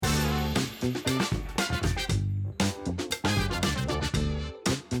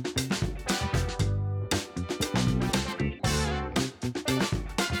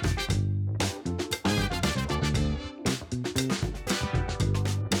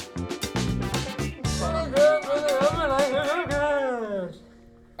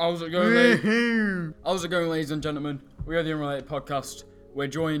How's it going, ladies and gentlemen? We are the Unrelated Podcast. We're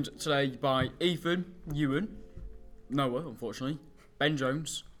joined today by Ethan, Ewan, Noah, unfortunately, Ben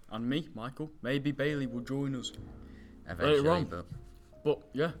Jones, and me, Michael. Maybe Bailey will join us later on. But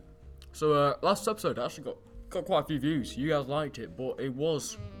yeah. So last episode actually got quite a few views. You guys liked it, but it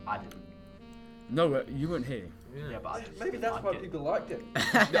was... I didn't. Noah, you weren't here. Yeah, but maybe that's why people liked it.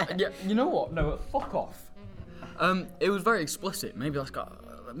 yeah, you know what? Noah, fuck off. It was very explicit. Maybe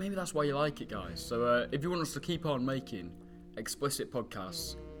that's why you like it, guys. So if you want us to keep on making explicit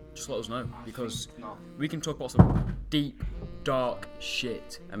podcasts, just let us know, because we can talk about some deep, dark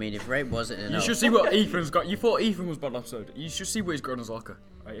shit. I mean, if rape wasn't enough... You should see what Ethan's got. You thought Ethan was bad episode. You should see what he's got in his locker.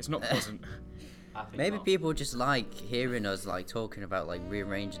 Right? It's not pleasant. Maybe people just like hearing us like talking about like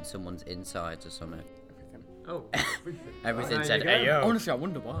rearranging someone's insides or something. Oh, Everything said, hey yo. Honestly, I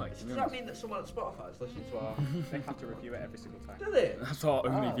wonder why. Does that mean that someone at Spotify is listening to our... They have to review it every single time. Do they? That's our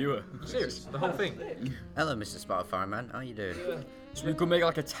only viewer. Serious? The whole thing? Hello, Mr. Spotify man, how you doing? Yeah. So we could make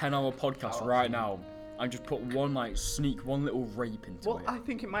like a 10-hour podcast right now and just put one little rape into Well, it. I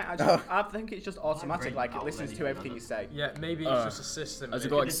think it might actually... I think it's just automatic, like it listens to everything you say. Yeah, maybe it's just a system. Has it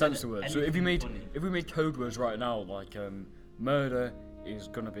got like censor words? So if we made code words right now, like murder is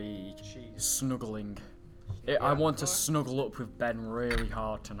gonna be snuggling. I want to snuggle up with Ben really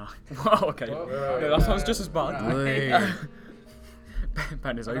hard tonight. Wow, okay. Yeah, that sounds just as bad.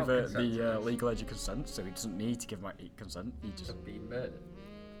 Ben is over the legal age of consent, so he doesn't need to give my consent. He just being murdered.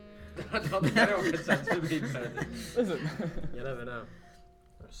 I don't think anyone consents to being murdered. Listen. You never know.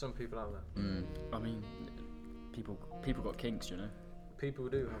 There's some people out there. I mean, people got kinks, you know. People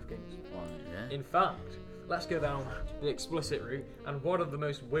do have kinks. Well, Yeah. In fact, let's go down the explicit route. And what are the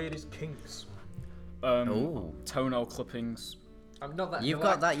most weirdest kinks? Toenail clippings. I'm not that. You've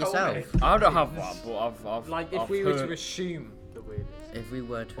got that yourself. I don't have one, but I've Like, if I've we were heard to assume the weirdest. If we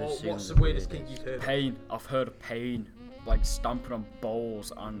were to Or assume what's the weirdest kink you've heard? pain. I've heard of pain, like stamping on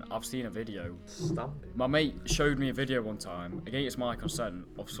balls, and I've seen a video. Stamping. My mate showed me a video one time, against my consent,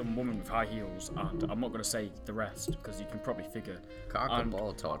 of some woman with high heels, and I'm not going to say the rest, because you can probably figure. Cock and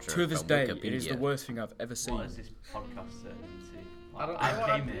ball torture. To this from day, Wikipedia. it is the worst thing I've ever seen. What is this podcast turned into? I don't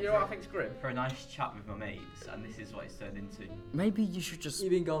I came know. here You know what I think's great? for a nice chat with my mates, and this is what it's turned into. Maybe you should just...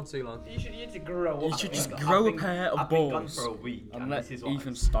 You've been gone too long. You need to grow up. You should just I've grow a been- pair of I've been gone balls for a week, and and let this is what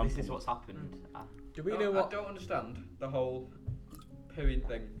Ethan stamp This is them. what's happened. Do we know what? I don't understand the whole pooing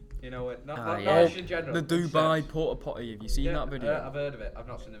thing. You know, not yeah. in general. The Dubai porta potty, have you seen that video? I've heard of it. I've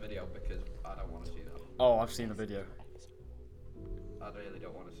not seen the video because I don't want to see that. Oh, I've seen the video. I really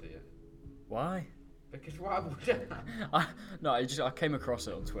don't want to see it. Why? Because why would I? I came across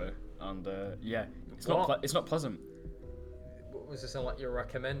it on Twitter, and yeah, it's What? not pleasant. What, was this like you're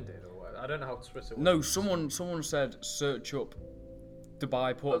recommended or what? I don't know how Twitter works. No, someone said search up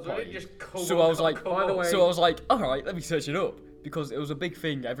Dubai porta Well, potty. just come So I was on, like, come on. so I was like, all right, let me search it up, because it was a big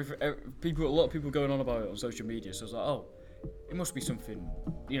thing. A lot of people going on about it on social media. So I was like, oh, it must be something,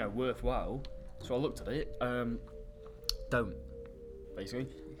 worthwhile. So I looked at it. Don't, basically.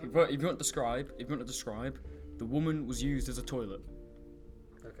 If you want to describe, the woman was used as a toilet.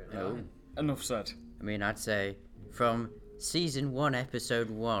 Okay. Oh. Enough said. I mean, I'd say from season 1, episode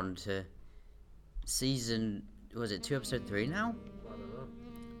 1 to season... Was it 2, episode 3 now? I don't know.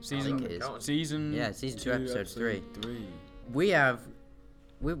 Season think it is. season Yeah, season 2, episode 3. 3.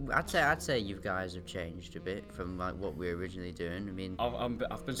 I'd say you guys have changed a bit from like what we were originally doing. I mean,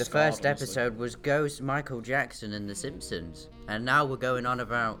 I've been the scarred, first honestly. episode was Ghost, Michael Jackson, and The Simpsons, and now we're going on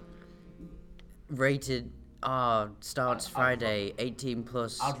about rated R starts Friday, 18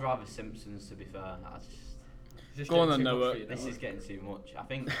 plus. I'd rather Simpsons, to be fair. Go on then, Noah. This is getting too much. I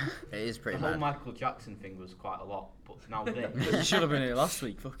think It is the pretty whole bad. Michael Jackson thing was quite a lot, but now this. You should have been here last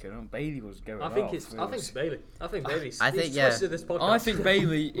week. Fucking hell, Bailey was going I off. think it's Bailey. I think Bailey's. I think, he's yeah. twisted this podcast. I think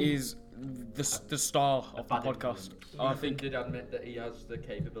Bailey is the star of the podcast. I think. did admit that he has the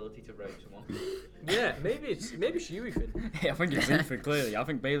capability to rape someone. Yeah, maybe it's you, Ethan. I think it's Ethan. Clearly, I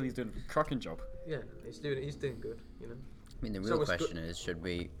think Bailey's doing a cracking job. Yeah, he's doing good. You know. I mean, the So real it's question is, should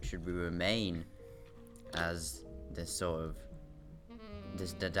we remain as this sort of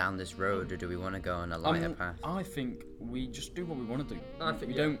down this road, or do we want to go on a lighter path? I think we just do what we want to do. I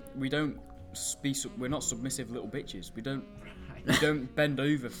think we don't we're not submissive little bitches. We don't bend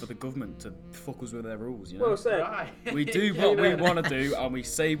over for the government to fuck us with their rules. You know. Well said. We do what we want to do, and we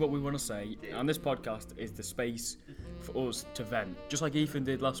say what we want to say. And this podcast is the space for us to vent, just like Ethan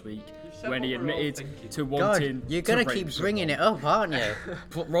did last week when he admitted to wanting. God, you're gonna to keep rape bringing someone. it up, aren't you?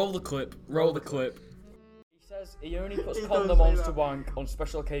 Roll the clip. Roll the clip. He said says he only puts He does condom say on that. to wank on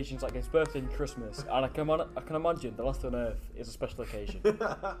special occasions like his birthday and Christmas, and I can imagine the last on earth is a special occasion.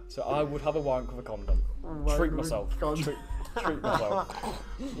 So I would have a wank with a condom. Treat myself. Treat myself.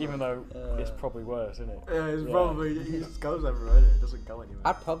 Even though it's probably worse, isn't it? Yeah, it's Yeah. probably it just goes everywhere. Innit? It doesn't go anywhere.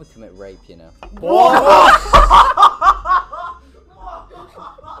 I'd probably commit rape, you know.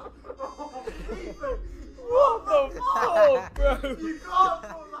 What the fuck, bro? You can't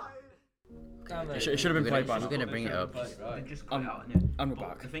put that in. It should have been played by We're now. gonna bring it up. They just cut it out, innit? And we're But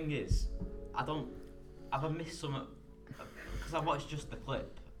back. The thing is, have I missed some? Because I watched just the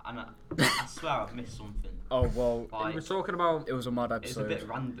clip, and I swear I've missed something. Oh well, We Like, were talking about it was a mad it's a bit episode.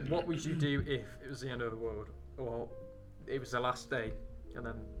 random. what would you do if it was the end of the world, or it was the last day, and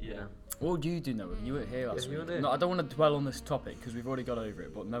then Yeah. What would you do, Noah? You weren't here last you week. weren't here. No, I don't want to dwell on this topic because we've already got over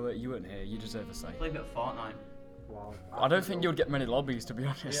it. But Noah, you weren't here. You deserve a say. Play a bit of Fortnite, wow. I don't think you'd get many lobbies, to be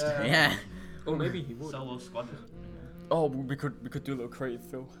honest. Yeah. Yeah. Or maybe he would. solo squad. Oh, we could do a little creative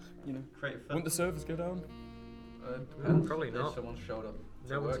fill. You know, Creative film. wouldn't the servers go down? Probably If not. someone showed up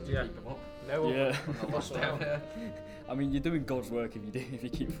to No, work to yeah. keep them up. No one. Yeah. On the last day. I mean, you're doing God's work if you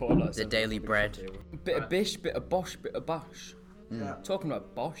keep Fortnite. The daily bread. Bit of bish, bit of bosh, bit of bash. Yeah. Talking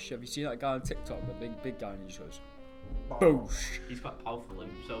about bosh, have you seen that guy on TikTok? That big guy in his shows. Boosh. He's quite powerful, him.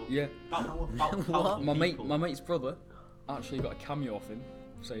 So Yeah. powerful My people. mate's brother actually got a cameo of him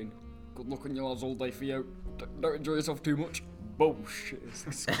saying, "Good luck on your lads all day, Theo. Don't enjoy yourself too much." Boosh.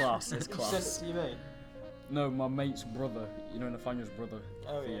 It's class. It's Send it class. to you, mate. No, my mate's brother. You know Nathaniel's brother,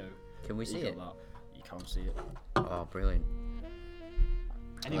 Oh, Theo. yeah. Can we He see got it? that. You can't see it. Oh, brilliant.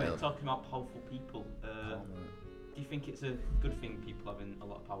 Anyway, Well. talking about powerful people, do you think it's a good thing people having a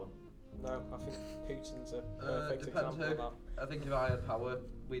lot of power? No, I think Putin's a perfect Depends example of that. I think if I had power,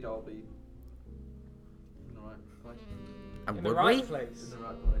 we'd all be in the right place. And In the would right we? place. In the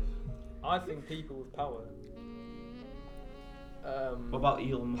right place. I think people with power. What about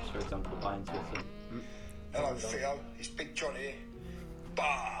Elon Musk, for example, buying Twitter? Hello, Theo. It's Big John here.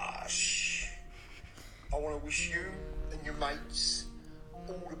 Bosh. I want to wish you and your mates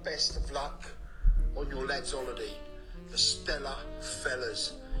all the best of luck on your lads' holiday. The Stella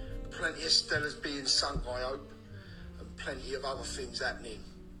fellas. Plenty of Stellas being sunk, I hope, and plenty of other things happening.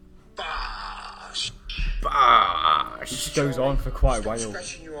 Bosh. It just goes on for quite a while.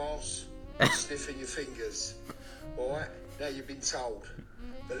 Scratching your arse, sniffing your fingers. Alright, now you've been told.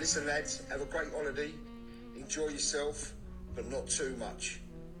 But listen, lads, have a great holiday. Enjoy yourself, but not too much.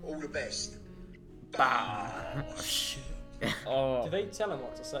 All the best. Oh, Do they tell him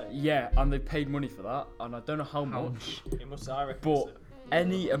what to say? yeah, and they paid money for that, and I don't know how much, He must, I reckon. but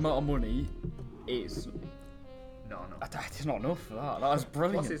any amount of money is No. it's not enough for that. That is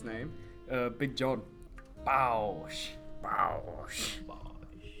brilliant. What's his name? Big John. Bausch. Bausch.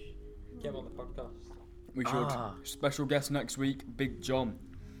 Get him on the podcast. We should. Special guest next week, Big John.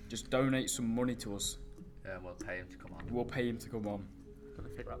 Just donate some money to us. Yeah, we'll pay him to come on. We'll pay him to come on. Gotta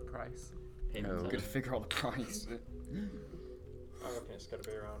figure out the price. Him Oh. to- We're gonna figure out the price. I reckon it's got to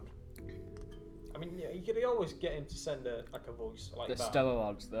be around. I mean, yeah, you could always get him to send a voice like The that. Stella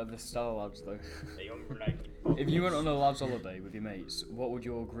lads. They're the Stella lads, though. The unrelated. If you went on a lads holiday with your mates, what would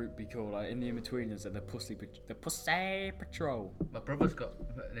your group be called? Like in the in-betweeners, they're the Pussy Patrol. My brother's got,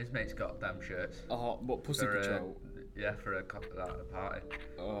 and his mate's got them shirts. Oh, what Pussy For, Patrol? Yeah, for a party.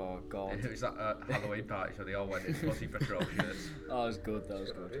 Oh God, It was at a Halloween party, so they all went in Pussy Patrol shirts. that was good. That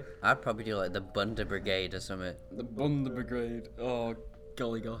was good. I'd probably do like the Bunder Brigade or something. The Bunder Brigade. Oh,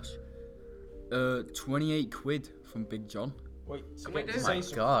 golly gosh. 28 quid from Big John. Wait, so Can we get do to that? say My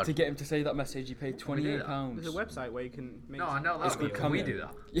something. God. To get him to say that message, you paid Can we do that? £28. There's a website where you can make. No, I know It's that. good But can we cameo. do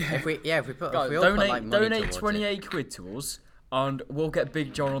that? Yeah. If we put, Guys, if we all put like donate money donate towards 28 quid to us, and we'll get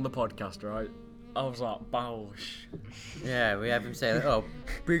Big John on the podcast, right? I was like, Bausch. it. Yeah, we have him say, like, "Oh,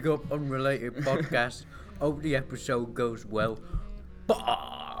 big up unrelated podcast. Hope the episode goes well."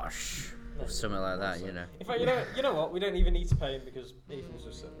 Bosh. Or something like that, you know. In fact, you know what? We don't even need to pay him because Ethan's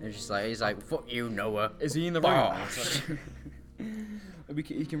just. It's just like he's like, "Fuck you, Noah." Is he in the room? Bosh.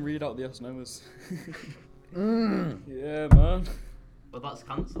 He can read out the yes no's. Mm. Yeah, man. But that's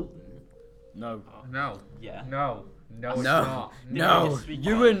cancelled, isn't it? No. No. Yeah. No. No, it's No. not. No. This week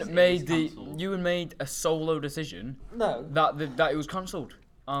Ewan it's made cancelled. Ewan made a solo decision No. that it was cancelled,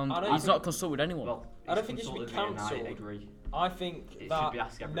 and I don't he's think- not consulted anyone. Well, I don't it's think it should be consulted and I cancelled. agree. I think It should that be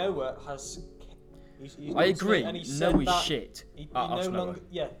asked everyone. Noah has. He's I listened to agree. it and he said Noah's that shit. He Ah, no that's Noah. longer.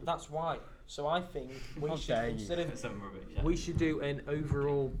 Yeah, that's why. So I think we How should dare you. instead of. It's some rubbish. Yeah. We should do an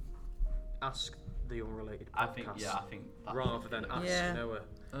overall ask the unrelated podcast. I think that's rather than ask Yeah. Noah.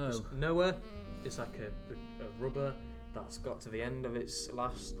 Oh. Just Noah is like a rubber. that's got to the end of its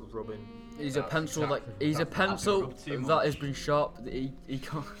last rubbing. He's a That's pencil that exactly- he's a That's- pencil that's too that much. has been sharp. That he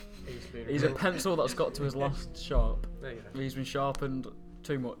can't. He's He's a pencil that's got to his last sharp. There you go. He's been sharpened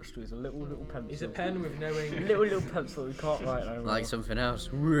too much. He's a little pencil. He's a pen with no ink. little pencil. He can't write no more. Like something else.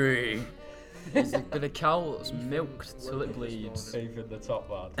 He's been a cow that's milked till it bleeds. Even the top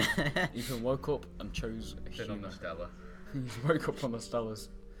lad. Ethan woke up and chose a Been on the human. Stella. He woke up on the Stellas.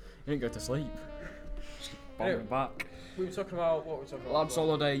 He didn't go to sleep. Just bombing Anyway. back. We were talking about what we were talking about. Lads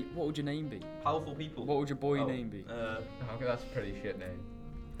holiday. What would your name be? Powerful people. What would your boy Oh, name be? That's a pretty shit name.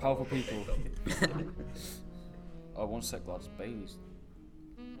 Powerful people. Oh, one sec, lads. Bailey's.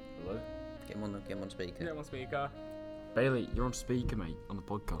 Hello. Get him on speaker. Yeah, must be a guy. Bailey, you're on speaker, mate, on the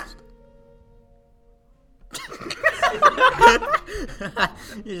podcast.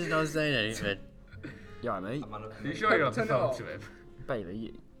 He's not saying anything. Yeah, mate. Are you sure you're on the phone to him?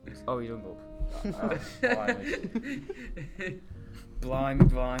 Bailey. Oh, he's hung up.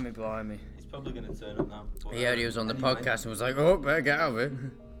 Blimey. He's probably going to turn up now. But, He heard he was on the anyway. podcast and was like, oh, better get out of it.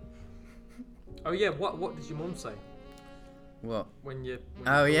 Oh yeah, what did your mum say What? when you?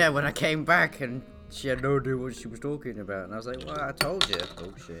 Oh yeah, when I came back and she had no idea what she was talking about, and I was like, "Well, I told you."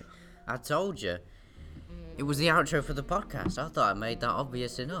 Oh shit! I told you. It was the outro for the podcast. I thought I made that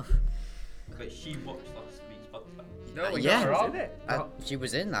obvious enough. But she watched last week's podcast. No, we Yeah. got her on. She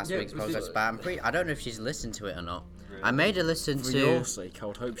was in last Yeah, week's was podcast, it- but I don't know if she's listened to it or not. Really? I made her listen For to. your sake, I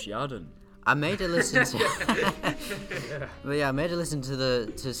would hope she hadn't. I made her listen to. But yeah, I made her listen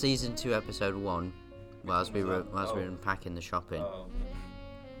to season 2, episode 1, whilst we were unpacking the shopping. Oh.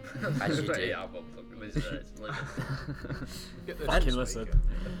 As you do. Yeah, I'm listen. Get this Fucking on listen.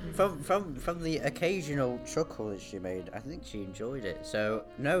 speaker. From the occasional chuckle that she made, I think she enjoyed it. So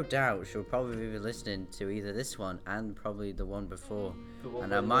no doubt she'll probably be listening to either this one and probably the one before. The one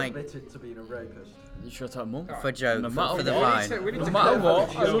And where I you might admitted to being a rapist. You should tell mum. for joke No for matter the what. vine. We need No to matter clear-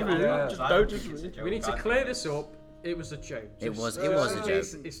 what, I love you. Yeah. Just don't just. We need to clear this up. It was a joke. It was a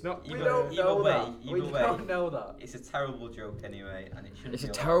Just- joke. It's not. We Either- don't either know way, that. We either way. don't know that. It's a terrible joke anyway, and it shouldn't It's a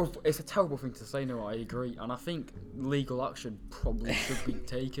be allowed. terrible. It's a terrible thing to say. No, I agree, and I think legal action probably should be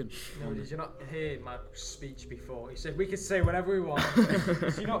taken. No, did you not hear my speech before? He said we could say whatever we want.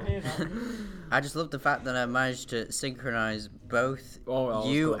 Did you not hear that? I just love the fact that I managed to synchronize both Oh, that was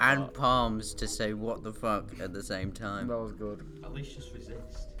you good, and that. Palms to say what the fuck at the same time. That was good. At least just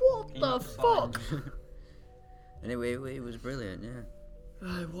resist. What Keep the silent. fuck? And it was brilliant,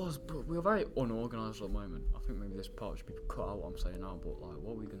 yeah. It was, but we're very unorganised at the moment. I think maybe this part should be cut out. What I'm saying now, but like,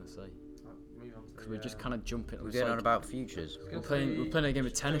 what are we gonna say? Move on to Because we're just kind of jumping. We're it's going like- on about futures. We're playing a game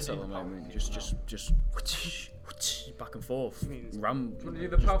of tennis at the moment. Just back and forth. Ram. Do you want to do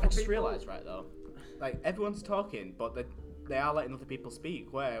the powerful I just people? realised, right, though, like, everyone's talking, but they are letting other people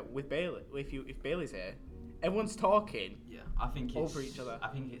speak. Where with Bailey, if Bailey's here, everyone's talking. Yeah, I think it's Over each other. I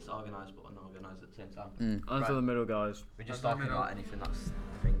think it's organised but unorganised at the same time. Answer the middle, guys. We're just talking about anything that's.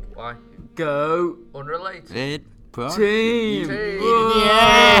 I think. Why? Go Unrelated. team.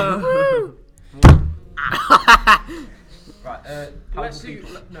 Yeah. Right. Let's Powerful do.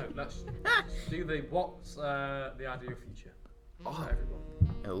 people. Let's do the what's the ideal future. Oh. For everyone.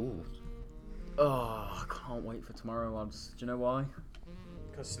 Oh. Oh, I can't wait for tomorrow, lads. Do you know why?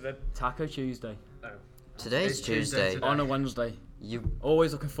 Because the Taco Tuesday Today's It's Tuesday Tuesday. today. on a Wednesday. You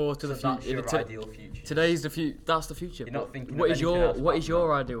Always looking forward to So the that's future. your ideal future. Today's the future. That's the future. You're not But thinking what of is anything your else What is apart your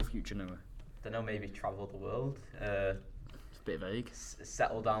from ideal future, Noah? Don't know. Maybe travel the world. It's a bit vague.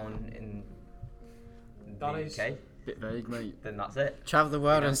 Settle down in the That is- UK. Bit vague, mate. Then that's it. travel the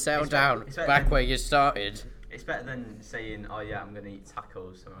world You know, and settle it's better- down it's better back than- where you started. It's better than saying, "Oh yeah, I'm gonna eat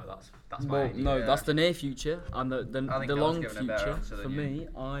tacos somewhere." That's my Well, idea. no, yeah. that's the near future, and I the think I was long given a better future answer for than you. me.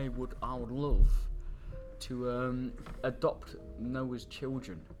 I would love to adopt Noah's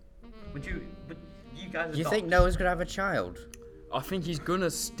children. Would you guys? You adopt? think Noah's gonna have a child? I think he's gonna There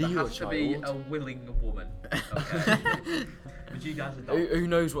steal a has to be child. a willing woman. Okay. Would you guys adopt? Who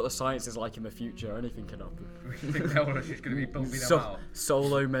knows what the science is like in the future? Anything can happen. You think Noah's just going to be bumping them So, out?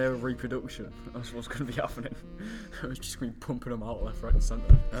 solo male reproduction. That's what's going to be happening. It's just going to be pumping them out left, right, and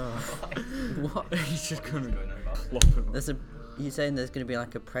centre. What? He's just going to What's going on about? flop them. You're saying there's gonna be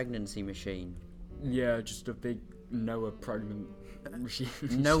like a pregnancy machine? Yeah, just a big Noah pregnant machine.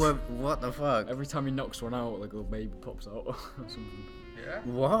 Noah, what the fuck? Every time he knocks one out, like a little baby pops out or something. Yeah.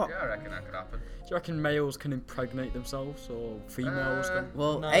 What? Yeah, I reckon that could happen. Do you reckon males can impregnate themselves or females can?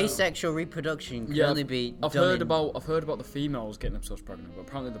 Well, No. asexual reproduction can Yeah, only be I've done heard in- about the females getting themselves pregnant, but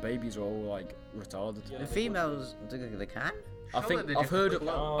apparently the babies are all like retarded. The females, they can. I think they I've just heard put of,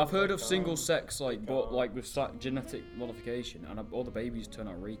 that- Oh I've heard my of single God. sex like, but God. like with genetic modification, and all the babies turn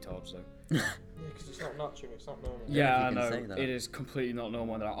out retards though. Yeah, because it's not natural. It's not normal. Yeah, you I can know. say that. It is completely not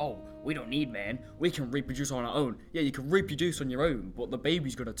normal. They're like, oh, we don't need man. We can reproduce on our own. Yeah, you can reproduce on your own, but the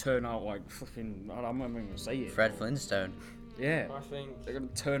baby's gonna turn out like fucking. I'm not even gonna say it. Fred but- Flintstone. Yeah. I think They're gonna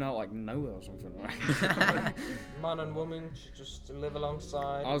turn out like Noah or something. Right? man and woman should just live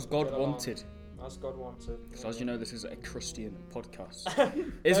alongside. As and God get along. wanted. As God wanted. So as you know, this is a Christian podcast. There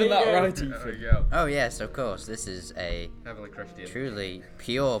Isn't you that go. right, There we Ethan? go. Oh yes, of course. This is a Heavily Christian. truly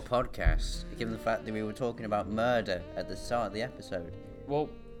pure podcast, given the fact that we were talking about murder at the start of the episode. Well,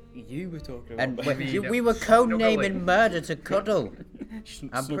 you were talking about. And mean we were snuggling. codenaming murder to cuddle. I'm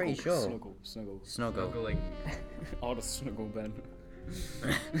Snuggle, pretty sure. Snuggle. Snuggle. Snuggling. I'd have snuggle Ben.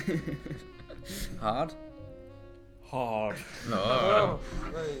 Hard? Hard. Oh,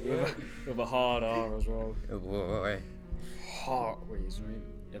 there you go. With a hard R as well. Oh, whoa. Hard. Wait, is there,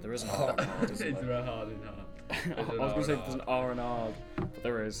 yeah, there is an R in hard, isn't It's there? very hard in hard. I was gonna say there's an R in hard, but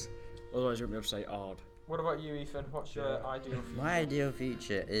there is. Otherwise, you wouldn't be able to say hard. What about you, Ethan? What's your ideal future? My ideal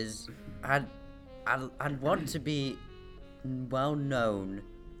future is I'd want to be well known,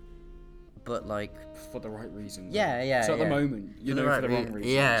 but like For the right reason. yeah. So at the yeah. moment, you For know, the for the right wrong rea-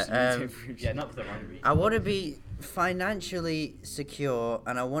 reasons. yeah, You do- Yeah, not for the right reason. I want to be financially secure,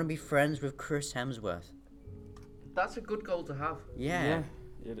 and I want to be friends with Chris Hemsworth. That's a good goal to have. Yeah.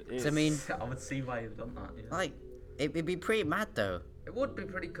 It 'Cause is. I mean, I would see why you've done that. Yeah. like it'd be pretty mad though. It would be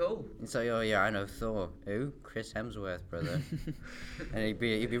pretty cool. It's like, oh yeah, I know Thor. Who? Chris Hemsworth, brother. And he'd be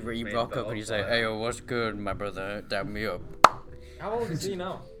you Made rock that up and up, he'd say, yeah. hey, yo, what's good, my brother? Dab me up. How old is he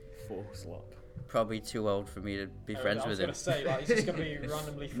now? Four slap. Probably too old for me to be friends I was with him. gonna say, like, he's just gonna be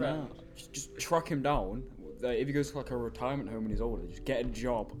randomly No, friends. just track him down. If he goes to like a retirement home when he's older, just get a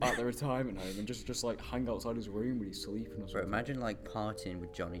job at the retirement home and just like hang outside his room when he's sleeping or Bro, something. imagine like partying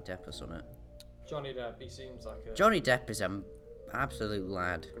with Johnny Depp or something. Johnny Depp, he seems like a. Johnny Depp is an absolute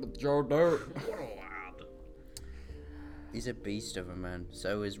lad. Joe Dirt. What a lad. He's a beast of a man.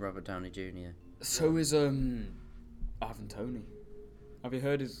 So is Robert Downey Jr. So is Ivan Toney. Have you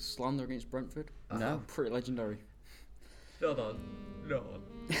heard his slander against Brentford? No. Pretty legendary. Not on. Not on.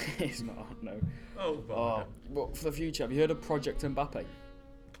 It's not, no. Oh, Oh, but for the future, have you heard of Project Mbappe?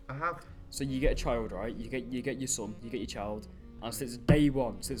 I have. So you get a child, right? You get your son, you get your child, and since day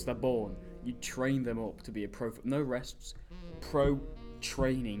one, since they're born, you train them up to be a pro. No rests, pro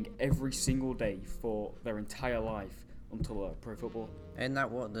training every single day for their entire life until they're pro football. Isn't that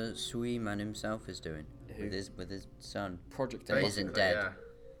what the Sui man himself is doing Who? with his son? Project That Mbappe. isn't dead. Yeah.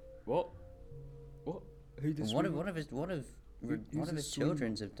 What? Who does? One of his who's children's the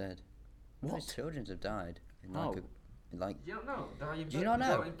children's have died. One of his What? children's have died. In How? like You don't know. Do you not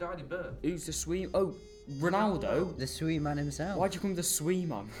know? He died in birth. Who's the sweet? Oh, Ronaldo. the Sui man himself. Why'd you call him the Swee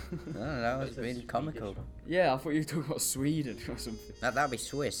man? I don't know. It's It's a been Swedish comical. one. Yeah, I thought you were talking about Sweden or something. That'd be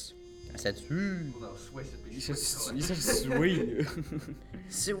Swiss. I said Sui. Well, no, Swiss would be You said Swiss. Swee.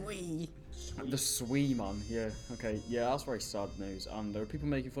 Sui. The Swee man, yeah. Okay, yeah, that's very sad news. And there are people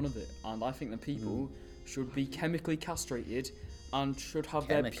making fun of it. And I think the people should be chemically castrated and should have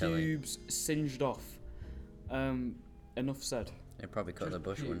their Chemically? pubes singed off. Enough said. They probably cut the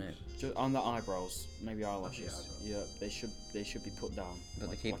bush, wouldn't it? And their eyebrows, maybe eyelashes. eyebrows. Yeah, they should be put down. But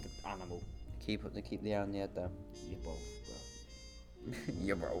like, they keep- like an animal. They keep the eye on the head though. Yeah, both.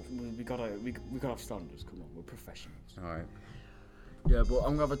 Yeah, bro. We gotta have standards. Come on, we're professionals. All right. Yeah, but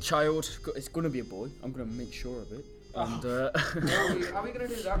I'm gonna have a child. It's gonna be a boy. I'm gonna make sure of it. And Are we going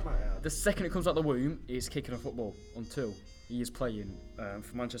to do that, mate? the second it comes out the womb, he's kicking a football until he is playing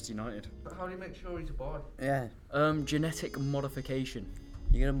for Manchester United. But how do you make sure he's a boy? Yeah. Genetic modification.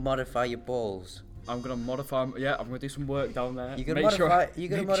 You're gonna modify your balls. I'm gonna modify. Yeah, I'm gonna do some work down there. You're gonna make sure modify- you're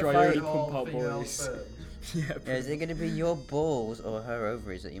gonna make sure I modify- only All pump out female boys. sperms. Yeah. Yeah, is it gonna be your balls or her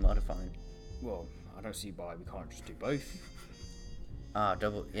ovaries that you're modifying? Well, I don't see why we can't just do both. Ah,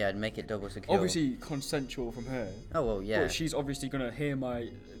 double. Yeah, make it double secure. Obviously, consensual from her. Oh well, yeah. But she's obviously gonna hear my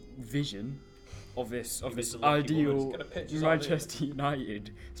vision of this You'll be this the lucky ideal woman. It's gonna pitch us out, Manchester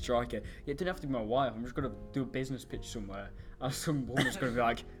United striker. Yeah, it didn't have to be my wife. I'm just gonna do a business pitch somewhere, and some woman's gonna be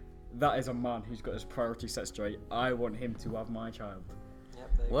like, "That is a man who's got his priorities set straight. I want him to have my child."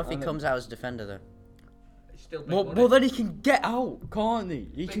 Yep, there you What if he And then- comes out as defender though? It's still big Well, money. well, then he can get out, can't he?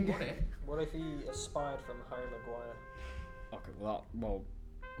 He Big can. money. What if he aspired from Harry Maguire? Okay, well, Well,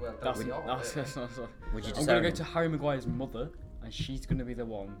 that's that'd be all, that's. wouldn't it? Would you I'm disown gonna go him? to Harry Maguire's mother, and she's gonna be the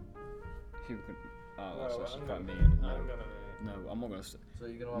one who can. Oh, that's Well, actually I'm quite gonna- mean. I'm No, gonna. no, I'm not gonna. So you're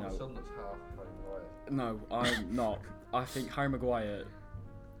going to have No. a son that's half Harry Maguire. No, I'm not. I think Harry Maguire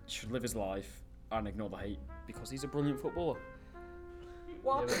should live his life and ignore the hate because he's a brilliant footballer.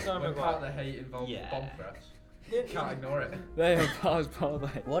 What happened to When him? part of the hate involves Yeah. bomb threats. Didn't Can't ignore it. They are part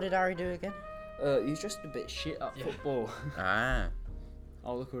of it. What did Harry do again? He's just a bit shit at football. Ah.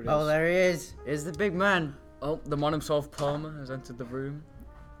 Oh, look who it is. Oh, there he is. Here's the big man. Oh, the man himself, Palmer, has entered the room.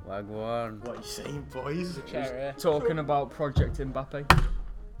 Wagwan. What are you saying, boys? Talking about Project Mbappe.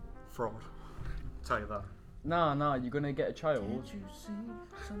 Fraud. Tell you that. Nah, you're gonna get a child.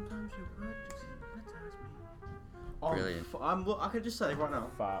 Brilliant. I could just say right now,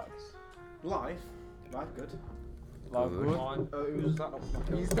 Facts. life good. Like, Good. good. It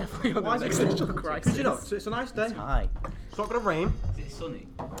was He's definitely on Why the is it existential Because crisis. you know, it's a nice day. Hi. It's not gonna rain. Is it sunny?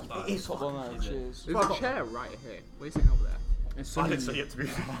 It is Football fucking. night, cheers. There's a chair right here. What are you sitting over there? It's I sunny. didn't see it to be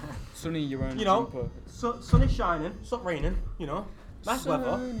fair. Sunny, your own You know, jumper. sun is shining. It's not raining. You know, nice weather.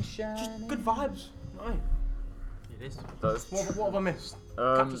 Sun Just shining. good vibes. Right. It is. What have I missed?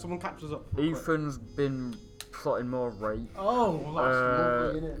 Someone catches up. Ethan's been plotting more rape. Oh, well, that's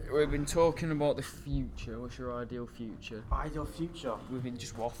lovely, innit? We've been talking about the future. What's your ideal future? Ideal future. We've been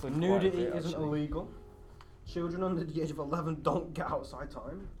just waffling. Nudity quite a bit, isn't actually. illegal. Children under the age of 11 don't get outside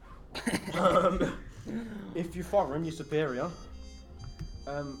time. If you're foreign, you're superior.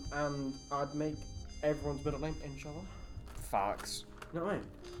 And I'd make everyone's middle name Inshallah. Facts. You know what I mean?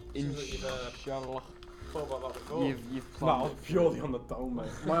 Seems like you've, Inshallah. Thought about that before. You've planned No, it purely on the dome, mate.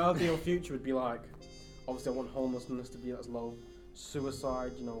 My ideal future would be like, obviously I want homelessness to be as low,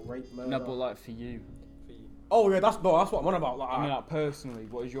 suicide, you know, rape, murder. No, but like for you. For you. Oh yeah, that's what I'm on about. Like, I mean, like personally,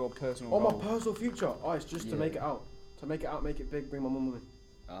 what is your personal oh, my goal? personal future. Oh, it's just to Yeah. make it out. To make it out, make it big, bring my mum with me.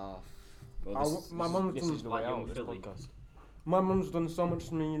 Ah, My mum's this done- is the Like way young out. This Philly. podcast. My mum's done so much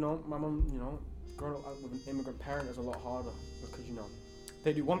for me, you know. My mum, you know, growing up with an immigrant parent is a lot harder because, you know,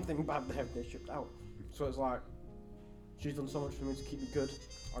 they do one thing bad, they're shipped out. So it's like, she's done so much for me to keep me good,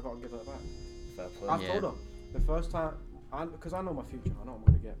 I gotta give her back. Fair play. I told her the first time, because I know my future, I know what I'm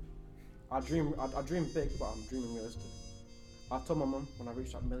gonna get. I dream big, but I'm dreaming realistic. I told my mum when I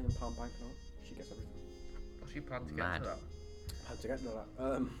reach that £1 million banknote, she gets everything. What's your plan to get Mad. to that? I had to get to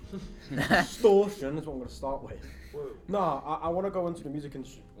that. Extortion is what I'm gonna start with. Whoa. No, I want to go into the music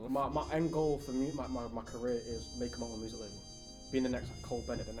industry. My end goal for me, my career is make my own music label. Being the next like, Cole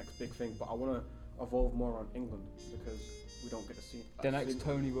Bennett, the next big thing. But I want to evolve more around England because we don't get to see. The next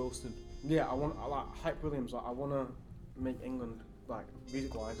Tony Wilson. Yeah, I like Hype Williams. Like, I want to make England like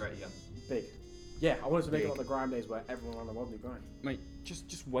music wise Great, yeah. big. Yeah, I want it to make it Big. like the grime days where everyone around the world do grime. Mate,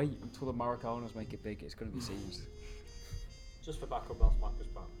 just wait until the Maricanas make it big. It's gonna be scenes. Just for backup, that's Marcus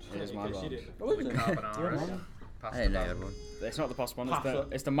Brown. It is In my case you band. didn't. Oh, is The it? carbonara. I Pasta didn't know you bun. had one. It's not the Paspanas, Pasta.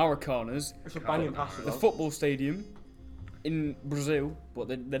 it's the Maricanas. It's a banging Carbonara. pasta. The though. football stadium in Brazil, but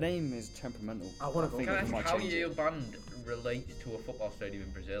the name is temperamental. I wanna go. think Can I we ask might how change your it. band relates to a football stadium in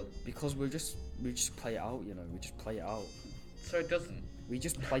Brazil? Because we just play it out, you know. We just play it out. So it doesn't. We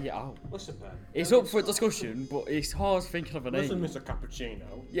just play it out. Listen, Ben. It's up for discussion, but it's hard thinking of a name. Listen, Mr.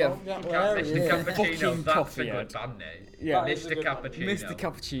 Cappuccino. Yeah, Mr. Cappuccino, fucking that's coffee a head. good band name. Yeah, That is a Mr. good one. Cappuccino. Mr.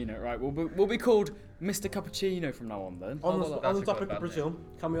 Cappuccino, right? We'll be called Mr. Cappuccino from now on then. On That's the a good topic of band Brazil,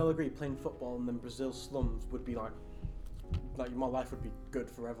 can we all agree playing football in the Brazil slums would be like my life would be good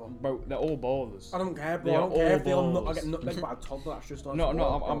forever. Bro, they're all ballers. I don't care, bro. They I are don't care if all they all I balls. get nutmegged by a toddler. That's just No,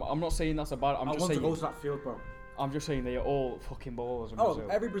 I'm not saying that's a bad. I'm I just want to saying. go to that field, bro. I'm just saying they are all fucking ballers in Oh, Brazil.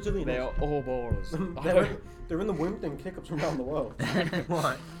 every Brazilian. They is. are all ballers. I they're, don't- in, they're in the Wimbledon kick-ups from around the world.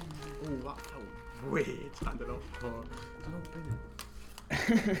 Right. Ooh, that felt weird. Standing up for.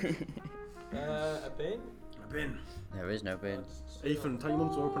 A bin? I've been. There is no bin. Ethan, tell your mum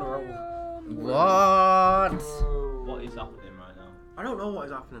to open her own. What? What is happening right now? I don't know what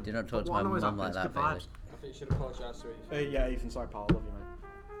is happening. Do not but talk to what I my know is mum happening like is that, good Bailey. vibes. I think you should apologise to Ethan. Yeah, Ethan, sorry, pal. I love you,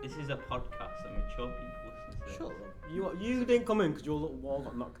 mate. This is a podcast and mature people listen to it. You didn't come in because your little wall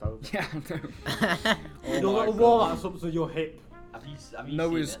got knocked over. Yeah, no. Your little wall that's up to your hip. Have you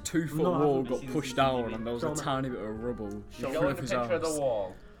Noah's seen it? 2 foot No, I wall haven't got seen pushed the down CCTV. and there was Show a me. tiny bit of rubble. in Show front me of the his picture of the house.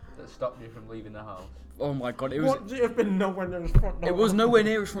 wall that stopped you from leaving the house. Oh my god, it was. What? It have been nowhere near his front door. It was nowhere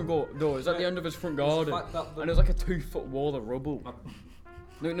near his front door. It was at the end of his front garden, fact that the- and it was like a 2 foot wall of rubble.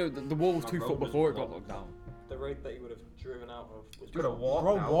 No, the wall was My 2 road foot was before it got blocked. knocked down. The road that he would have driven out of was You gotta walk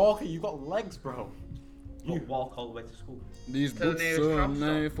Bro, now. walk it. You got legs, bro. You walk all the way to school. These To the boots nearest are tram stop.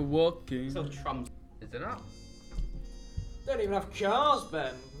 made for walking. So trams. Is there not? Don't even have cars,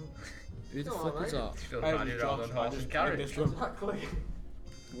 Ben. Who the Come fuck on, is mate. that? Still Hey, riding around on Josh, I horse just and tried carriage. this room. Exactly.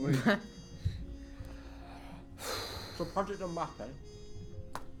 Wait. So Project Mbappe.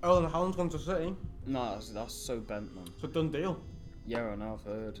 Erling Haaland's gone to City. Nah, that's so bent, man. It's a done deal. Yeah, I know, I've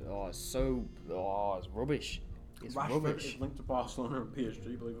heard. Oh, it's so. Oh, it's rubbish. It's Rashford rubbish. is linked to Barcelona and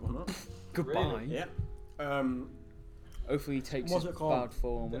PSG, believe it or not. Goodbye. Really? Yeah. Hopefully he takes What's his it called? bad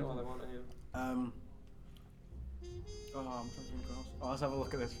form. Don't know what they want to hear. I'm trying to think what else. Oh, let's have a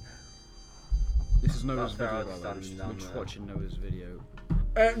look at this. This is Noah's That's video, fair, by the way. standing down We're just there. watching Noah's video.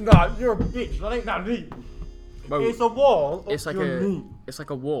 Nah, you're a bitch. That ain't that deep. Bro, It's a wall. it's up like your knee. it's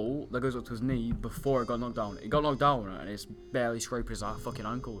like a wall that goes up to his knee before it got knocked down. It got knocked down and it's barely scraped his fucking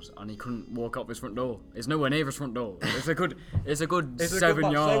ankles, and he couldn't walk up his front door. It's nowhere near his front door. It's a good It's a 7 good- say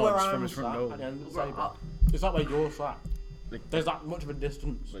where yards I'm from his front sat, door. and then say that. It's like where you're sat. Like- There's that much of a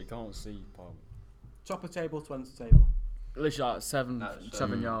distance. So you can't see, pal. Top of table to end of table. Literally like 7 That's,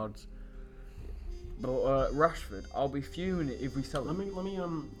 yards. But Rashford, I'll be fuming if we sell him. Let me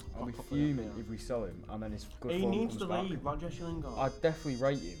I'll be fuming if we sell him, and then his good He form needs comes to back. leave, like Jesse Lingard. I'd definitely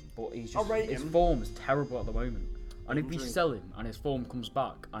rate him, but he's I'll just rate his him. form is terrible at the moment. And if we Injury. sell him and his form comes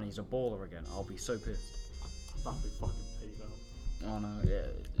back and he's a baller again, I'll be so pissed. That'd be fucking Pete though. Oh no, yeah,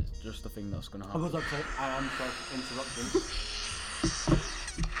 it's just the thing that's gonna I happen. was like, I am sorry for interrupting.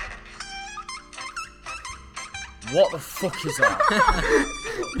 What the fuck is that?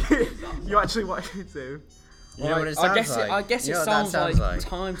 You actually watched it too? You know what it I sounds guess like? I guess You it know what that sounds like, like?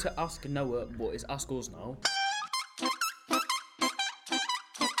 time to ask Noah, but it's ask us now.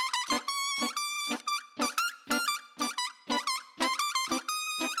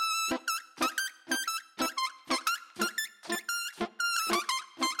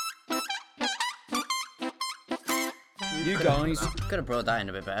 You guys, Could have brought that in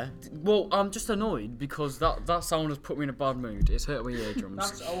a bit better. well, I'm just annoyed because that sound has put me in a bad mood. It's hurt my eardrums.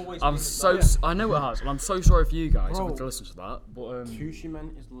 That's always I'm been the so plan. I know it has, and I'm so sorry for you guys Bro. having to listen to that. But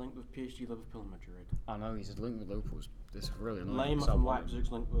Tushimen is linked with PSG Liverpool and Madrid. I know he's linked with Liverpool. It's really annoying. Lema It's from that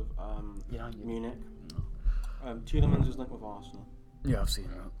Leipzig's linked with United. Munich. Tielemans is linked with Arsenal. Yeah, I've seen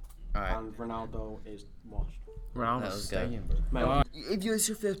that. Alright. And Ronaldo is washed. Ronaldo's That was good. staying, bro. Mate. If you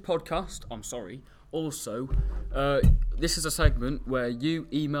listen to this podcast, I'm sorry. Also, this is a segment where you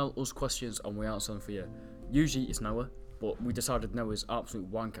email us questions and we answer them for you. Usually it's Noah, but we decided Noah's absolute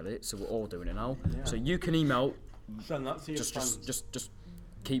wank at it, so we're all doing it now. Yeah. So you can email. Send that to your friends. Just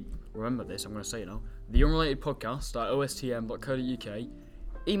keep remember this. I'm going to say it now. The Unrelated Podcast at ostm.co.uk.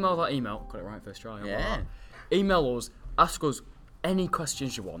 Email that email. Got it right first try. how about Yeah. that? Email us. Ask us any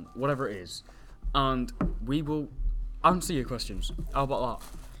questions you want, whatever it is, and we will answer your questions. How about that?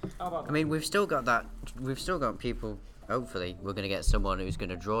 How about I mean, we've still got that. We've still got people. Hopefully, we're going to get someone who's going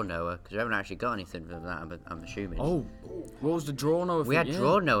to draw Noah because we haven't actually got anything from that. I'm assuming. Oh, what was the draw Noah? we had thing?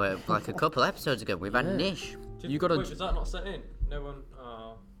 draw Noah like a couple episodes ago. We've had Nish. You gotta. Wait, was that not set in? No one.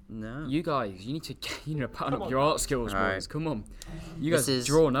 No. You guys, you need to pattern Come up on, your art skills, Alright. boys. Come on. You This guys is-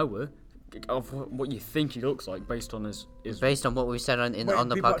 draw Noah of what you think he looks like based on his. Based on what we've said on the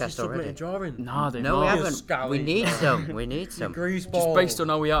podcast already. Drawing. Nah, they've No, we not. haven't. scally. We need some. We need some. Just based on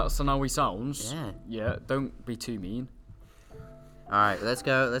how he acts and how he sounds. Yeah. Yeah. Don't be too mean. All right, let's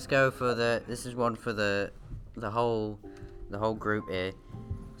go. Let's go for the. This is one for the whole group here.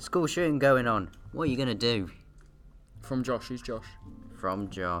 School shooting going on. What are you gonna do? From Josh. Who's Josh? From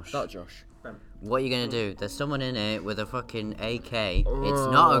Josh. That Josh. What are you gonna do? There's someone in here with a fucking AK. It's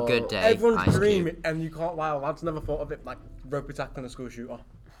not a good day. Everyone's Ice Cube. dreaming, and you can't lie. Lads never thought of it like rope attackling a school shooter.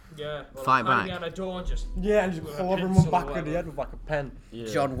 Yeah. Well, Fight hide back. behind a door and just. Yeah, and just With a club everyone pencil or back of the whatever. head with like a pen. Yeah.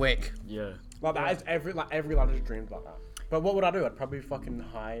 John Wick. Yeah. Like that is every lad has dreamed like that. But what would I do? I'd probably fucking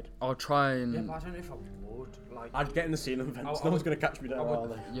hide. I'll try and. Yeah, but I don't know if I would. Like, I'd get in the ceiling vents. I No would- one's gonna catch me there, I would- are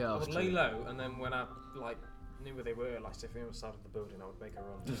they? Yeah. I that's would lay true. low, and then when I like knew where they were, like if they were side of the building, I would make a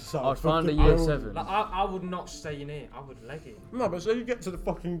run. So I'd find a fucking year bold. 7. Like, I would not stay in here. I would leg it. No, but so you get to the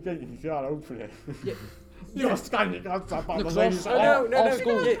fucking gate and you can't open it. Yeah. You gotta scan your cards outside the Look, lane. also- Oh, no, Off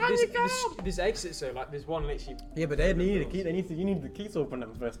school. Yeah, this exit, so like there's one literally. Yeah, but they need a key. You need the key to open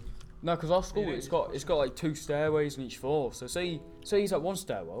them first. No, because our school Yeah, it's got like 2 stairways on each floor. So say he's at one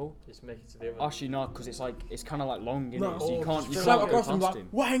stairwell. Just make it to the other. Actually, no, because it's kind of like long, innit? No, So you can't just go grab across and past like him.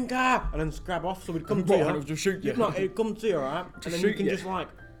 wanker, and then scrab off. So we'd come to What, you. and it'll just shoot you? No, it'd come to you, right? And then you shoot can you. just like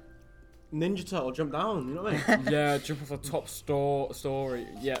Ninja Turtle jump down. You know what I mean? Yeah, jump off the top story.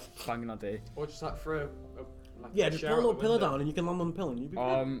 Yeah, banging idea. Or just like throw like Yeah, a just put shower a little at the pillar window. down and you can land on the pillar and you'd be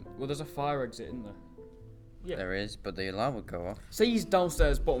good. Well, there's a fire exit in there. Yeah. There is, but the alarm would go off. Say he's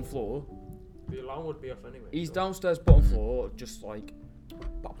downstairs, bottom floor. The alarm would be off anyway. He's so- downstairs, bottom floor, just like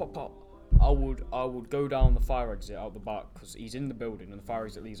pop, pop, pop. I would go down the fire exit out the back because he's in the building and the fire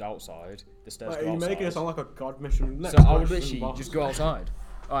exit leads outside. The stairs Like, go you're outside. making it sound like a god mission. Next So I would question, literally boss. just go outside.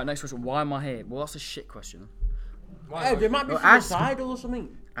 All right, next question. Why am I here? Well, that's a shit question. Why Hey, not? there might be Well, ask- suicidal or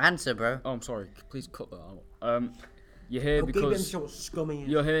something. Answer, bro. Oh, I'm sorry. Please cut that out. You're here Don't keep getting because so scummy.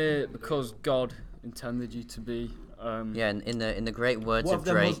 you're here because God intended you to be. Yeah, in the great words What of if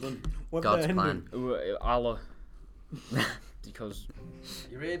they're Drake, Muslim? What if God's they're plan. Hindu? Allah. Because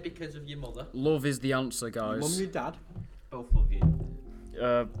You're here because of your mother. love is the answer, guys. Mum, your dad. Both love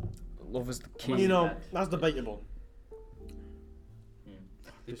you. Love is the key. You know, that's debatable.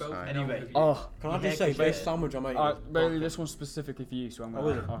 They both Alright. anyway. Oh, Can I just say, best sandwich I'm eating? Bailey, this one's specifically for you, so I'm Oh,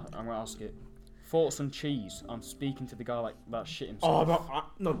 is gonna, it? I'm gonna ask it. Thoughts on cheese? I'm speaking to the guy like that shit Oh, himself.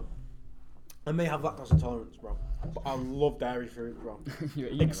 no. I may have lactose intolerance, bro. But I love dairy fruit, bro. You're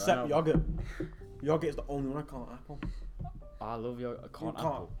eating Except it right now. yogurt. Yogurt is the only one I can't apple. I love yogurt. I can't You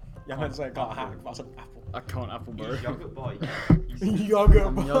apple. Yeah, I meant to say I can't hack, but I said apple. I can't apple, bro. He's yogurt boy. Yogurt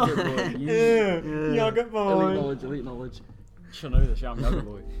I'm boy. yogurt boy. Yeah, yogurt Elite boy. knowledge, elite knowledge. Should know this, yeah, I'm yogurt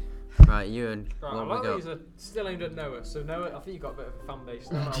boy. Right, Ewan, Right, what a we lot got? of these are still aimed at Noah. So Noah, I think you got a bit of a fan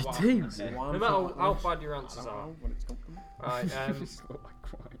base. No matter what. Team. No matter how bad your answers are. When it's comfortable. Right, Just look like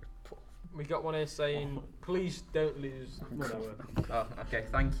crying. we got one here saying, please don't lose Noah. Oh, okay,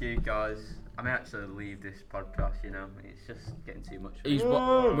 thank you guys. I may actually leave this podcast, you know. It's just getting too much.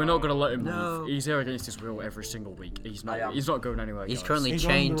 We're not gonna let him No. leave. He's here against his will every single week. He's I am. not. He's not going anywhere. He's guys. currently He's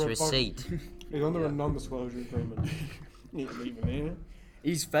chained under to a his pod- seat. He's under a non-disclosure agreement. He's leaving here.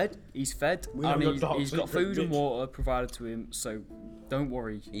 He's fed. He's fed, We and know your he's got dog's food and bitch. water provided to him. So don't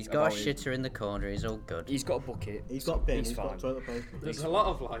worry. He's got a about him. shitter in the corner. He's all good. He's got a bucket. He's got bin, He's he's fine. got toilet paper. There's a lot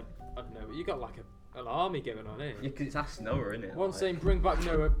of like, I don't know, but you got like an army going on here. Yeah, 'cause it's Ask Noah, isn't it? One saying, bring back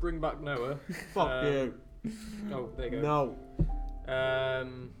Noah, bring back Noah. Fuck you. Oh, there you go. No.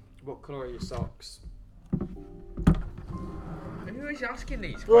 What colour are your socks? Who is asking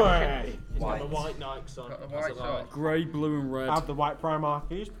these Right. questions? He's got the White. white Nikes on. Got the as white a socks. Grey, blue, and red. I have the white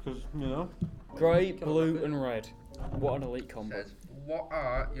Primarkies because, you know. Grey, blue, and red. What an elite combo. Says, what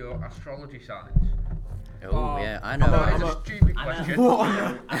are your astrology signs? Oh, yeah, I I'm a- know. That is a stupid question.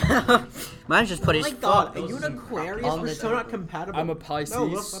 Man's just put his foot Are you an Aquarius? on We're the so not compatible. I'm a Pisces. No,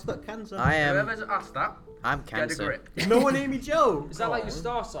 look, I've got Cancer. I am. Whoever's asked that, I'm get a Cancer. grip. No one Amy Joe. Is that like your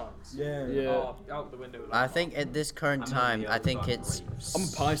star signs? Yeah. Yeah. Oh, out the window. I think at this current I'm a time, Leo, I think so I'm it's. I'm a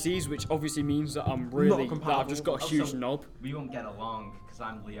Pisces, which obviously means that I'm really that I've just got a Also- huge knob. We won't get along because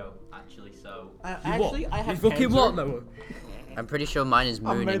I'm Leo, actually. So Actually, I have You fucking Cancer. what, Noah? I'm pretty sure mine is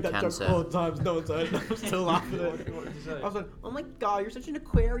I've Moon made in that Cancer. joke all the times. No one's heard it. I'm still laughing at it. What did you say? I was like, oh my god, you're such an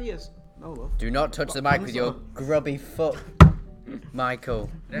Aquarius. No, love. Do not touch the mic with your grubby foot, Michael.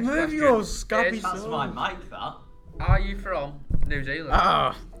 Next Move question your scabby is, that's my mic. That. are you from New Zealand?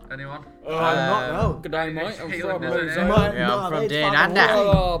 Ah, Anyone? I'm not, no. Good day, mate. I'm Healing from is in New it. Zealand. yeah, I'm from it's down fucking under.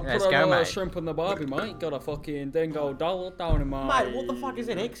 Oh, Let's put go, a mate. shrimp on the barbie, mate. Got a fucking dingo dollar down in my. Mate, what the fuck is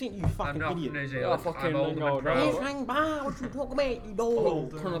an accent, you I'm fucking not from idiot? New Oh, Zealand. fucking I'm Oldham lingo, and no. Hey, proud. hang by, what you talking about, you dog?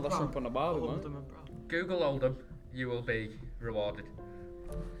 Put another shrimp on the barbie, mate. Google Oldham, you will be rewarded.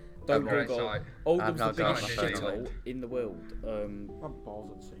 Don't Great Google. site. Oldham's I've the not got biggest my phone. shithole in the world. My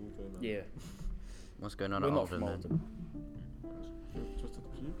balls at seafood, man. Yeah. what's going on We're at not from Oldham then? Oldham. Just at the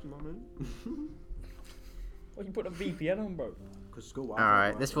pubes, you know what I mean? Well, you put a VPN on, bro. Because school.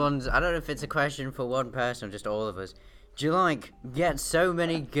 Alright, this one's. I don't know if it's a question for one person or just all of us. Do you like get so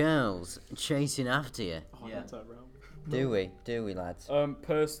many girls chasing after you? Oh, Yeah. that's that round. Do we, lads?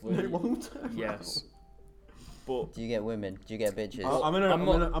 Personally, It won't. yes. But Do you get women? Do you get bitches? I'm in a, I'm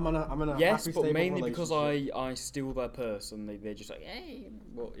not- I'm in a yes, happy, but stable mainly because relationship. I steal their purse and they're just like, hey.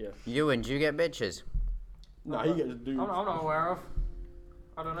 Well, yeah. Ewan, do you get bitches? No, he gets to do. I'm not aware of.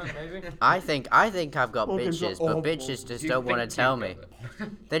 I don't know, maybe. I think I've got Okay, bitches, so but awful. bitches just You don't want to think tell you've me. got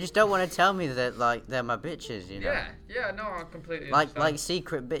them. They just don't want to tell me that like they're my bitches, you know. Yeah, no, I completely Like understand.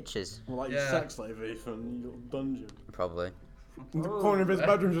 secret bitches, Well, like Yeah. your sex slave, Ethan, you little dungeon. probably. The corner of his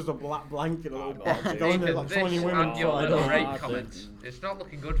bedroom's just a black blanket, a little box. dude. Going there Ethan, like this 20 women and your tied little up. rape Ah, comments. It's not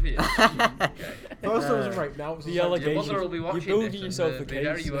looking good for you. First it was rape, now it's The a sex allegation. mother will be You're watching building this and, yourself a be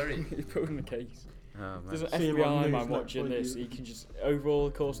very case. worried. You're building a case. Oh, There's man. an See him on FBI news man next watching week. this. He can just, over all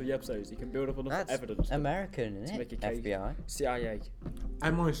the course of the episodes, he can build up enough That's evidence. to American, to isn't make it? a case. FBI, CIA.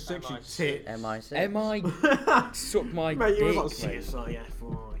 MI6, you tit. MI6. Am I suck my Mate, you was dick, like mate? CSI,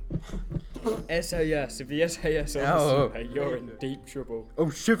 SAS. If the SAS Oh. on mate, you're in deep trouble. Oh,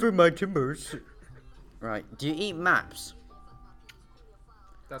 shiver my timbers. Right. Do you eat maps?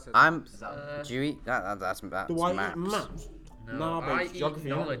 That's it. I'm. Is that Do you eat that's Do I maps? eat maps? No, Nah, I babes, eat geography, innit?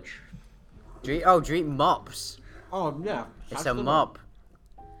 knowledge. Do you eat mops? Oh, yeah. It's a Absolutely. mop.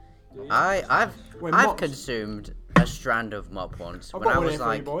 I've Wait, I've mops? consumed a strand of mop once I've when got I one was here for you,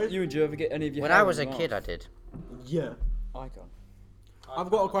 like boys. You and you ever get any of your when hair I was a in kid. I half? did. Yeah. I can't. I've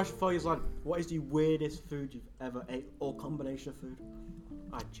got a question for you, lad. What is the weirdest food you've ever ate, or combination of food?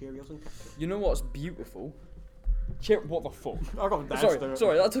 I had Cheerios and ketchup. You know what's beautiful? What the fuck? I got danced to it.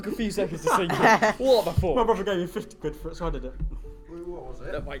 Sorry, that took a few seconds to sink in. What the My fuck? brother gave me 50 quid for it, so I did it. What was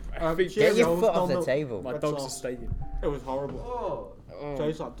it? My feet. Cheers. Get your Cheerios, foot no off the milk. table. My Red dogs are sauce. staying. It was horrible. Oh.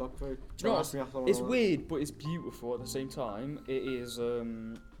 Tastes like dog food. Do you know Don't what? ask me after It's all that. weird, but it's beautiful at the same time. It is.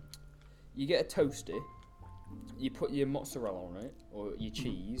 You get a toasty. You put your mozzarella on it or your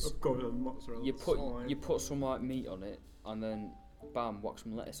cheese. Of course, mozzarella. You put some like meat on it, and then bam, whack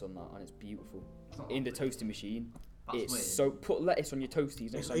some lettuce on that, and it's beautiful. In the toasting machine. That's It's weird. so put lettuce on your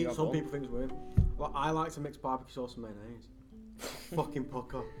toasties next time you have Some one. people think it's weird. Well, I like to mix barbecue sauce and mayonnaise. Fucking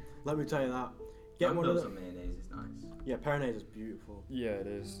pucker. Let me tell you that. Get one of some them. mayonnaise is nice. Yeah, peronaise is beautiful. Yeah, it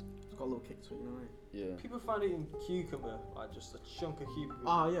is. It's got a little kick to it, you know. Yeah. People find eating cucumber like just a chunk of cucumber.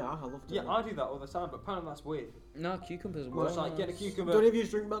 Ah, yeah, I love it. Yeah, I do that all the time, but apparently that's weird. No, cucumbers. Well, it's like get a cucumber. Don't any of you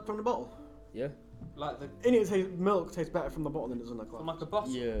drink milk from the bottle? Yeah. Like the In it, milk tastes better from the bottle than it does in the glass. from like a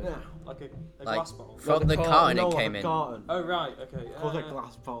bottle. Yeah. Yeah. Like a Like- glass bottle. From the carton no, it like came a in. carton. Oh right, okay. It was a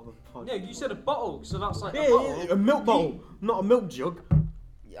glass bottle. Yeah, you said a bottle, so that's like Yeah, a bottle. yeah, a milk bottle, not a milk jug.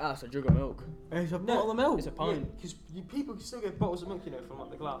 Yeah, it's a jug of milk. It's a No, bottle of milk. It's a pint. Because people can still get bottles of milk, you know, from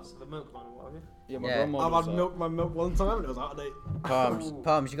like the glass, the milk line or whatever. Yeah, my Yeah. grandma I've does had that. my milk one time and it was out of date.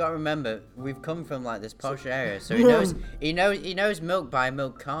 Palms, you gotta remember, we've come from like this posh area, so he knows milk by a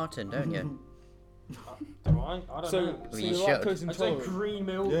milk carton, don't you? Do I? I don't So, know. so you you're should. lactose I'd say intolerant. green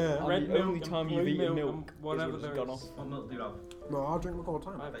milk, Yeah. red And the milk, only and time blue you've eaten milk, milk and whatever is when there it's gone is. off. What milk do you have? No, I drink milk all the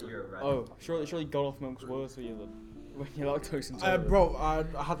time. I bet you're a red. Oh, surely God off milk's worse for you than when you're lactose intolerant. Bro, I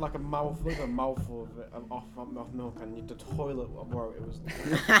had like a mouthful of it off milk, and the toilet, bro, it was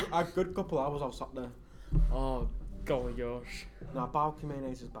a good couple hours I was sat there. Oh, golly gosh. Now, barbecue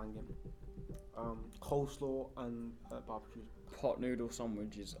mayonnaise is banging. Coleslaw and barbecue. Pot noodle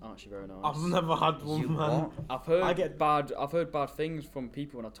sandwich is actually very nice. I've never had one, You man. what? I've heard I get- I've heard bad things from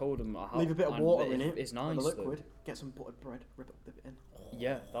people when I told them I have. Leave a bit of and water in it. It's and nice. the though. liquid. Get some buttered bread. Rip it in.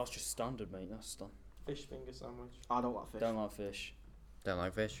 Yeah, that's just standard, mate. That's standard. Fish finger sandwich. I don't like fish. Don't like fish. Don't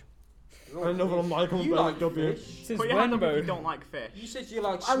like fish. I know what I'm like. You like W. fish? Since Put your when, hand up if bro? you don't like fish. You said you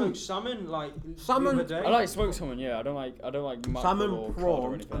like I'm- smoked salmon, like Salmon- the other day. I like smoked salmon. Yeah, I don't like mackerel Salmon, or cod or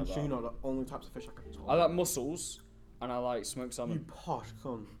prawns, anything and like that. tuna are the only types of fish I can tolerate. I like mussels, and I like smoked You salmon. posh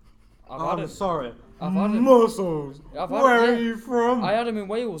cunt. I've I'm had it. sorry. I've had it. Mussels. I've had Where it, are yeah. you from? I had them in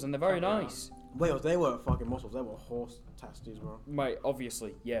Wales, and they're very nice. Wales, they weren't fucking mussels. They were horse testes, bro. Mate,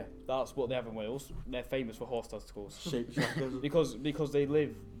 obviously, yeah, that's what they have in Wales. They're famous for horse testicles. Sheep shackers. because they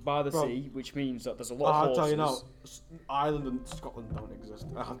live by the Bro. sea, which means that there's a lot of I'll horses. tell you now, Ireland and Scotland don't exist.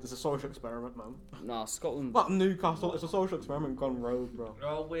 It's a social experiment, man. Nah, Scotland. Like Newcastle, it's a social experiment gone rogue, bro. They're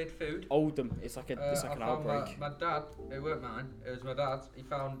all weird food. Oldham. It's like an I found outbreak. my dad, it weren't mine, it was my dad's. He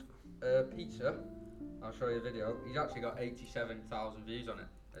found a pizza. I'll show you a video. He's actually got 87,000 views on it.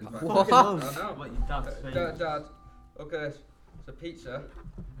 It's like- Fucking I hell. know. What your dad's saying? Dad, look at this. It's a pizza.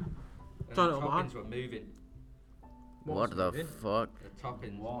 And Turn the it on, toppings were moving. What the fuck? The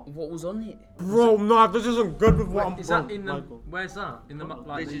toppings. What was on it? Bro, no, this isn't good with what I'm Is that bro, in the? Michael. Where's that? In the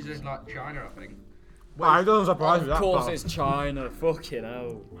like? This is in like China, I think. It doesn't surprise me Of that course, far. it's China. Fucking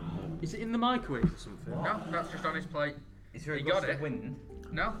hell. Is it in the microwave or something? No, that's just on his plate. Is there a He got gust of it. wind?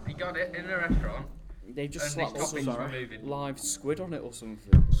 No, he got it in a restaurant. They just And these slapped toppings some were moving. live squid on it or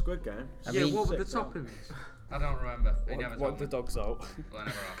something. Squid Game. I Yeah, mean- what were the toppings? I don't remember. He never What told the me. dogs out? Well, I never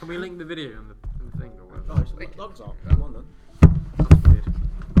asked. Can we link the video and the thing or whatever? Oh, it's like dogs out. Come on then. That's weird.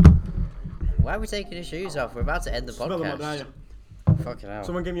 Why are we taking his shoes off? We're about to end the Smell them up podcast. there. Fucking hell.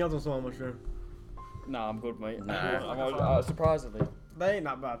 Someone give me odds on someone mushroom. Nah, I'm good, mate. Nah. Surprisingly. They ain't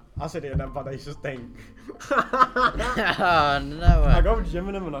that bad. I said it ain't that bad, they just stink. Oh, no. I got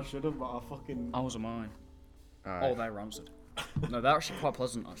Jim them and I should have, but I fucking... Ours are mine. Alright. Oh, they're rancid. No, they're actually quite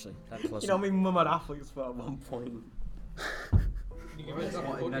pleasant, actually. They're pleasant. You know, me mum had athlete's foot at one point.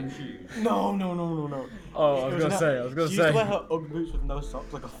 What, in them shoes? No. Oh, I was It gonna say. She used to wear her Ugg boots with no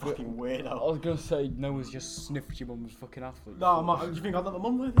socks like a fucking weirdo. I was gonna say Noah's just sniffed your mum's fucking athlete. No, do you think I'd let my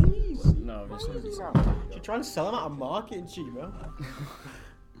mum wear these? No, it's She's trying to sell them at a market cheap, bro.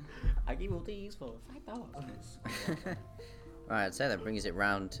 I give all these for $5. Alright, so that brings it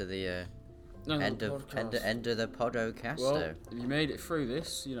round to the no, end of the podcast. Well, if you made it through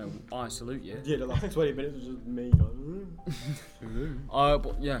this, you know, I salute you. Yeah, the last 20 minutes was just me going,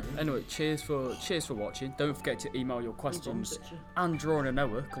 But yeah. Anyway, cheers for watching. Don't forget to email your questions and drawing a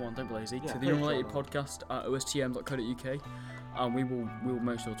Noah. Come on, don't be lazy. Yeah, To the please unrelated draw podcast at ostm.co.uk, and we will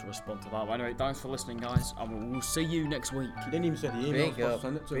make sure to respond to that. But anyway, thanks for listening, guys, and we'll see you next week. You didn't even say the email. Big up,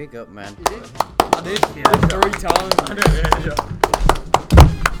 big up, man. I did 3 times.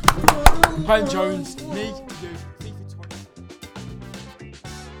 Ben Jones, me, you.